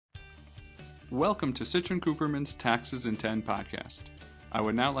Welcome to Citrin Cooperman's Taxes in 10 podcast. I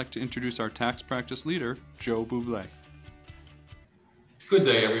would now like to introduce our tax practice leader, Joe Buble. Good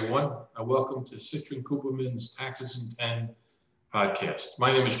day, everyone. Welcome to Citrin Cooperman's Taxes in 10 podcast.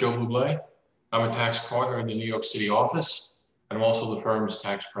 My name is Joe Buble. I'm a tax partner in the New York City office, and I'm also the firm's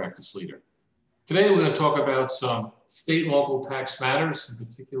tax practice leader. Today, we're going to talk about some state and local tax matters, and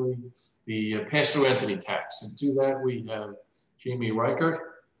particularly the pass-through entity tax. And to that, we have Jamie Reichert.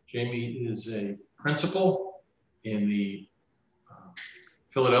 Jamie is a principal in the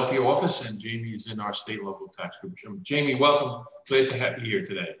Philadelphia office, and Jamie is in our state local tax group. Jamie, welcome. Glad to have you here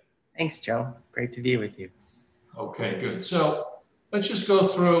today. Thanks, Joe. Great to be with you. Okay, good. So let's just go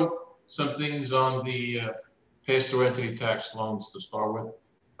through some things on the pass-through entity tax loans to start with,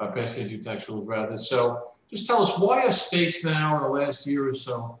 pass-through entity tax rules rather. So just tell us, why are states now in the last year or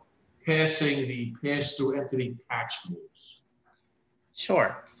so passing the pass-through entity tax rules?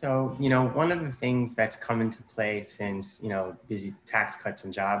 Sure. So, one of the things that's come into play since, the Tax Cuts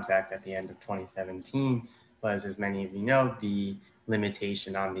and Jobs Act at the end of 2017 was, as many of you know, the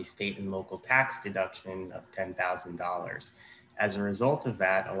limitation on the state and local tax deduction of $10,000. As a result of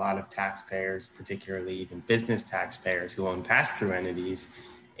that, a lot of taxpayers, particularly even business taxpayers who own pass-through entities,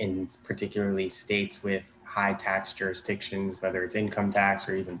 in particularly states with high tax jurisdictions, whether it's income tax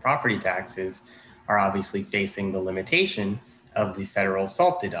or even property taxes, are obviously facing the limitation of the federal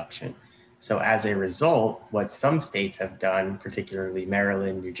SALT deduction. So as a result, what some states have done, particularly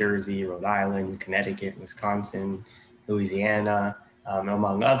Maryland, New Jersey, Rhode Island, Connecticut, Wisconsin, Louisiana,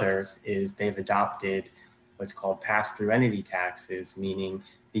 among others, is they've adopted what's called pass-through entity taxes, meaning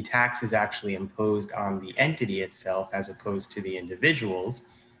the tax is actually imposed on the entity itself as opposed to the individuals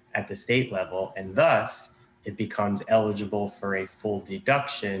at the state level, and thus it becomes eligible for a full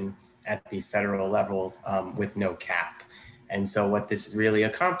deduction at the federal level with no cap. And so what this really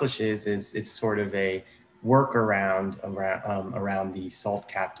accomplishes is it's sort of a workaround around the SALT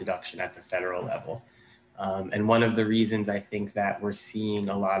cap deduction at the federal level. And one of the reasons I think that we're seeing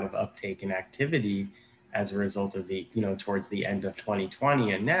a lot of uptake in activity as a result of the, towards the end of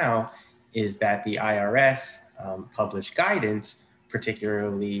 2020 and now, is that the IRS published guidance,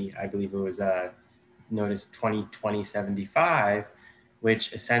 particularly, I believe it was Notice 2020-75,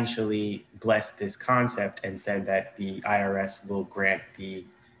 which essentially blessed this concept and said that the IRS will grant the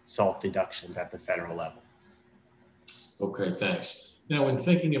SALT deductions at the federal level. Okay, thanks. Now, when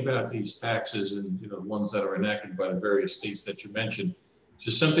thinking about these taxes and the ones that are enacted by the various states that you mentioned, is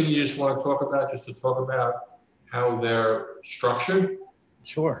there something you just want to talk about, just to talk about how they're structured?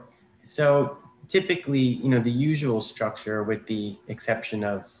 Sure. So typically, the usual structure, with the exception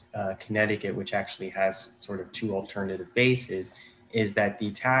of Connecticut, which actually has sort of two alternative bases, is that the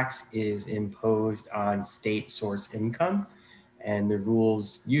tax is imposed on state source income, and the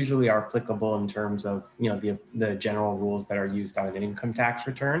rules usually are applicable in terms of the general rules that are used on an income tax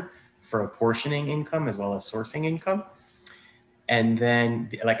return for apportioning income as well as sourcing income. And then,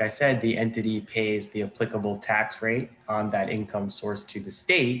 like I said, the entity pays the applicable tax rate on that income source to the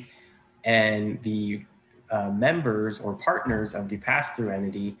state, and the members or partners of the pass-through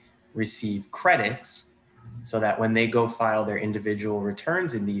entity receive credits, so that when they go file their individual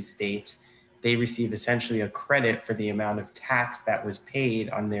returns in these states, they receive essentially a credit for the amount of tax that was paid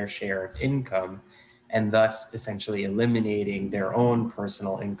on their share of income, and thus essentially eliminating their own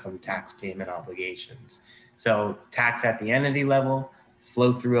personal income tax payment obligations. So tax at the entity level,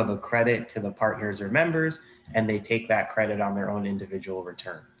 flow through of a credit to the partners or members, and they take that credit on their own individual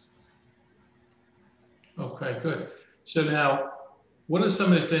returns. Okay, good. So now, what are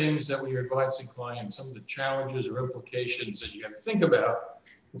some of the things that when you're advising clients, some of the challenges or implications that you have to think about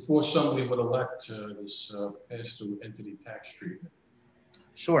before somebody would elect this pass-through entity tax treatment?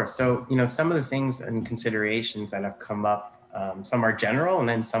 Sure. So, some of the things and considerations that have come up, some are general and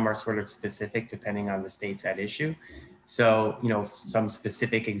then some are sort of specific depending on the states at issue. So, some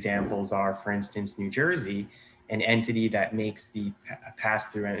specific examples are, for instance, New Jersey, an entity that makes the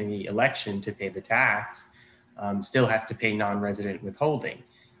pass-through entity election to pay the tax, still has to pay non-resident withholding.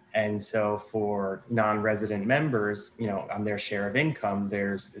 And so for non-resident members, on their share of income,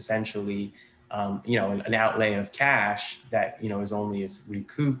 there's essentially, an outlay of cash that, is only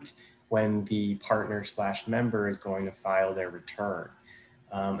recouped when the partner/member is going to file their return.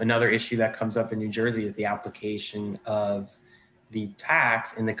 Another issue that comes up in New Jersey is the application of the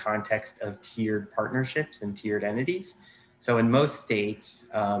tax in the context of tiered partnerships and tiered entities. So in most states,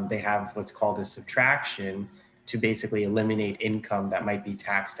 they have what's called a subtraction to basically eliminate income that might be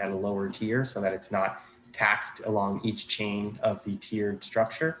taxed at a lower tier so that it's not taxed along each chain of the tiered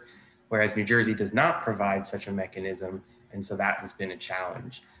structure, whereas New Jersey does not provide such a mechanism, and so that has been a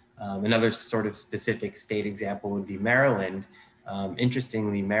challenge. Another sort of specific state example would be Maryland.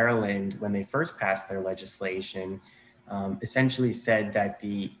 Interestingly, Maryland, when they first passed their legislation, essentially said that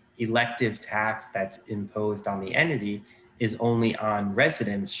the elective tax that's imposed on the entity is only on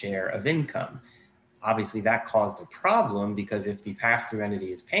residents' share of income. Obviously, that caused a problem because if the pass-through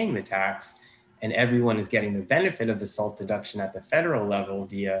entity is paying the tax and everyone is getting the benefit of the SALT deduction at the federal level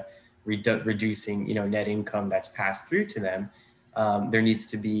via reducing, net income that's passed through to them, there needs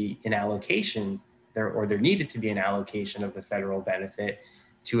to be an allocation there needed to be an allocation of the federal benefit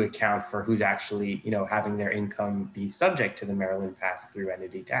to account for who's actually, having their income be subject to the Maryland pass-through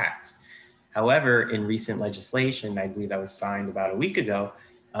entity tax. However, in recent legislation, I believe that was signed about a week ago,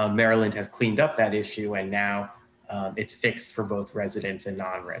 Maryland has cleaned up that issue, and now it's fixed for both residents and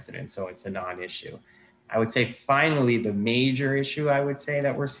non-residents, so it's a non-issue. I would say finally, the major issue I would say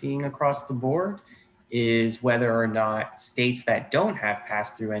that we're seeing across the board is whether or not states that don't have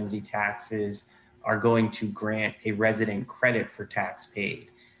pass-through entity taxes are going to grant a resident credit for tax paid.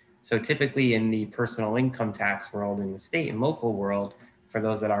 So typically in the personal income tax world, in the state and local world, for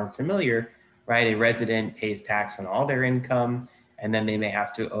those that aren't familiar, right, a resident pays tax on all their income, and then they may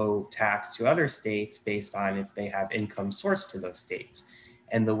have to owe tax to other states based on if they have income sourced to those states.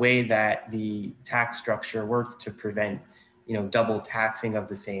 And the way that the tax structure works to prevent, double taxing of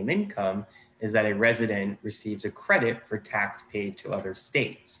the same income is that a resident receives a credit for tax paid to other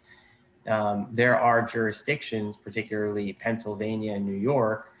states. There are jurisdictions, particularly Pennsylvania and New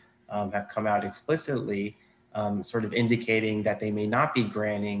York, have come out explicitly sort of indicating that they may not be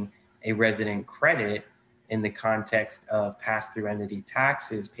granting a resident credit in the context of pass-through entity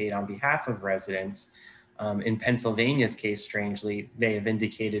taxes paid on behalf of residents. In Pennsylvania's case, strangely, they have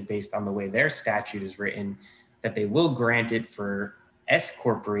indicated based on the way their statute is written that they will grant it for S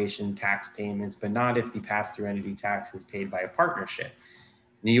corporation tax payments, but not if the pass-through entity tax is paid by a partnership.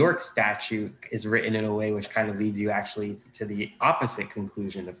 New York statute is written in a way which kind of leads you actually to the opposite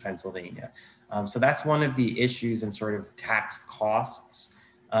conclusion of Pennsylvania. So that's one of the issues and sort of tax costs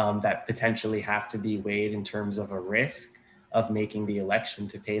that potentially have to be weighed in terms of a risk of making the election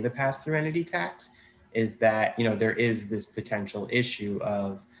to pay the pass-through entity tax, is that, there is this potential issue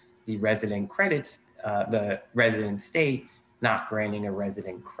of the resident credits, the resident state not granting a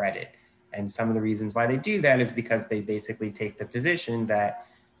resident credit. And some of the reasons why they do that is because they basically take the position that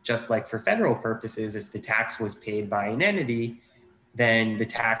just like for federal purposes, if the tax was paid by an entity, then the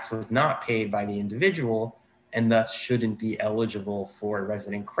tax was not paid by the individual and thus shouldn't be eligible for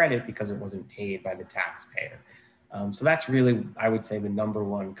resident credit because it wasn't paid by the taxpayer. So that's really, I would say, the number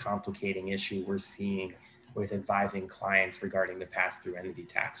one complicating issue we're seeing with advising clients regarding the pass-through entity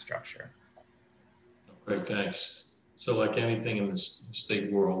tax structure. Great, thanks. So like anything in the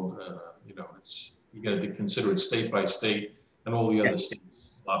state world, you got to consider it state by state, and all the other states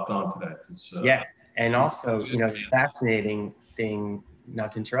lopped onto that. Yes, and also, the fascinating thing,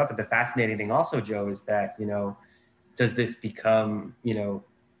 not to interrupt, but the fascinating thing also, Joe, is that, does this become,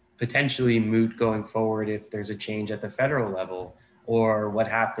 potentially moot going forward if there's a change at the federal level? Or what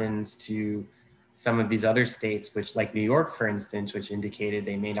happens to some of these other states, which like New York, for instance, which indicated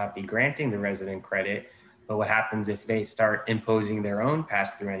they may not be granting the resident credit, but what happens if they start imposing their own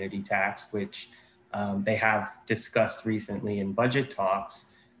pass-through entity tax, which they have discussed recently in budget talks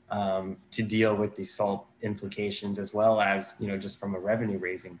to deal with the SALT implications, as well as, just from a revenue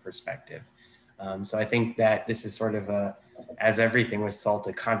raising perspective. So I think that this is sort of as everything with SALT,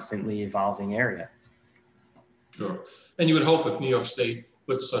 a constantly evolving area. Sure. And you would hope if New York State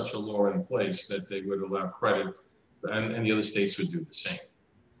put such a law in place that they would allow credit and the other states would do the same.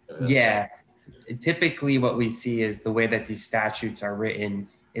 Yes. Typically what we see is the way that these statutes are written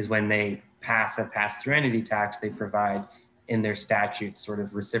is when they pass a pass-through entity tax, they provide in their statutes sort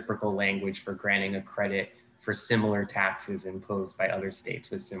of reciprocal language for granting a credit for similar taxes imposed by other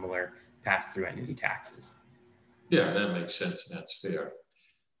states with similar pass-through entity taxes. Yeah, that makes sense. That's fair.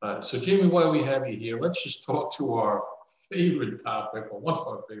 So Jamie, while we have you here, let's just talk to our favorite topic, or one of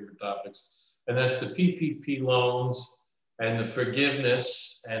our favorite topics, and that's the PPP loans and the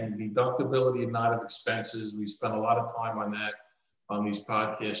forgiveness and deductibility and not of expenses. We spent a lot of time on that on these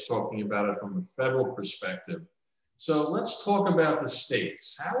podcasts, talking about it from a federal perspective. So let's talk about the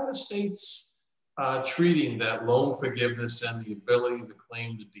states. How are the states treating that loan forgiveness and the ability to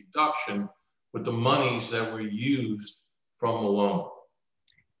claim the deduction with the monies that were used from the loan?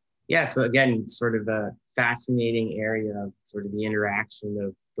 Yeah, so again, sort of a fascinating area of sort of the interaction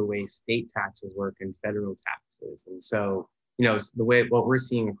of the way state taxes work and federal taxes. And so, the way what we're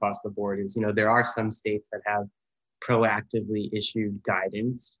seeing across the board is, there are some states that have proactively issued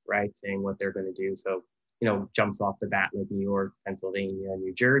guidance, right, saying what they're going to do. So jumps off the bat like New York, Pennsylvania,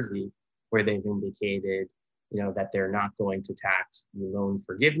 New Jersey, where they've indicated, that they're not going to tax the loan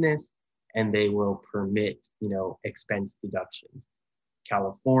forgiveness and they will permit, expense deductions.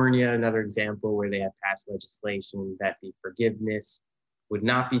 California, another example where they have passed legislation that the forgiveness would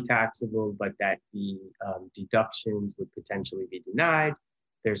not be taxable, but that the deductions would potentially be denied.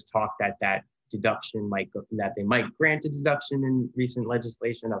 There's talk that deduction that they might grant a deduction in recent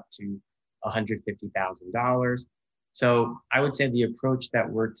legislation up to $150,000. So I would say the approach that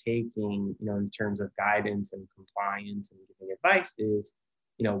we're taking, in terms of guidance and compliance and giving advice is,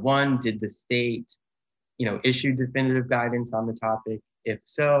 one, did the state, issue definitive guidance on the topic? If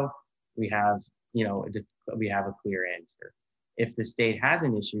so, we have, we have a clear answer. If the state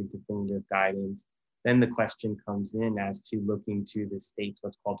hasn't issued definitive guidance, then the question comes in as to looking to the state's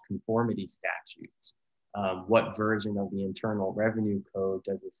what's called conformity statutes. What version of the Internal Revenue Code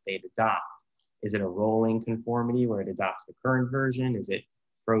does the state adopt? Is it a rolling conformity where it adopts the current version? Is it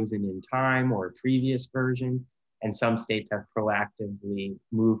frozen in time or a previous version? And some states have proactively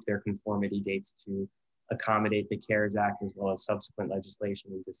moved their conformity dates to accommodate the CARES Act as well as subsequent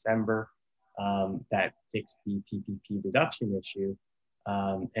legislation in December that fixed the PPP deduction issue.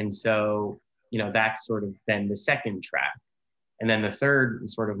 And so, that's sort of then the second track. And then the third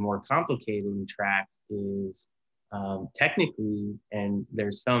sort of more complicated track is technically, and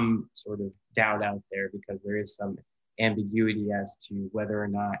there's some sort of doubt out there because there is some ambiguity as to whether or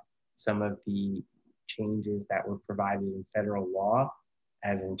not some of the changes that were provided in federal law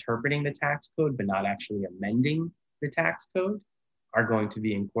as interpreting the tax code, but not actually amending the tax code, are going to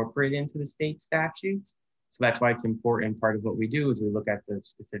be incorporated into the state statutes. So that's why it's important. Part of what we do is we look at the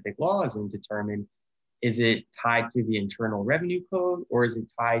specific laws and determine, is it tied to the Internal Revenue Code or is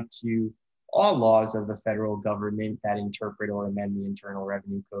it tied to all laws of the federal government that interpret or amend the Internal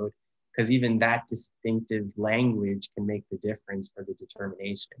Revenue Code? Because even that distinctive language can make the difference for the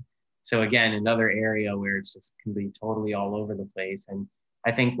determination. So again, another area where it's just can be totally all over the place. And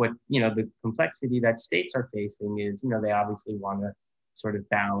I think what, the complexity that states are facing is, they obviously want to sort of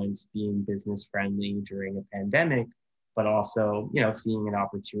balance being business friendly during a pandemic, but also, seeing an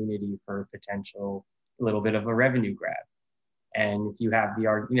opportunity for potential, a little bit of a revenue grab. And if you have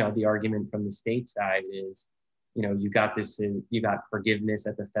the argument from the state side is, you got forgiveness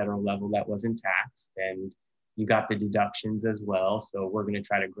at the federal level that wasn't taxed, and you got the deductions as well. So we're going to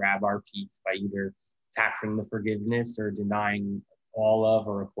try to grab our piece by either taxing the forgiveness or denying all of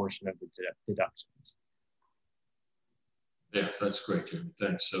or a portion of the deductions. Yeah, that's great, Jim.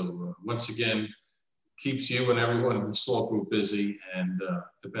 Thanks. So once again, keeps you and everyone in the SALT group busy, and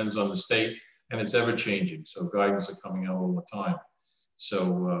depends on the state, and it's ever changing. So guidance are coming out all the time.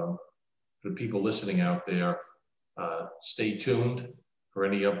 So for people listening out there, stay tuned for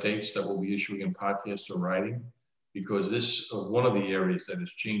any updates that we'll be issuing in podcasts or writing, because this is one of the areas that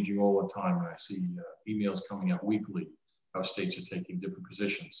is changing all the time. And I see emails coming out weekly, how states are taking different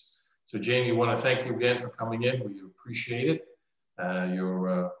positions. So Jane, I want to thank you again for coming in. We appreciate it,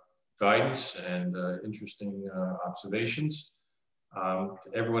 your guidance and interesting observations. To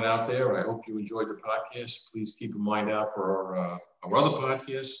everyone out there, I hope you enjoyed the podcast. Please keep a mind out for our other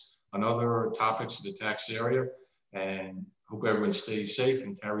podcasts on other topics of the tax area, and hope everyone stays safe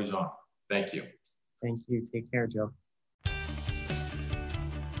and carries on. Thank you. Thank you. Take care, Joe.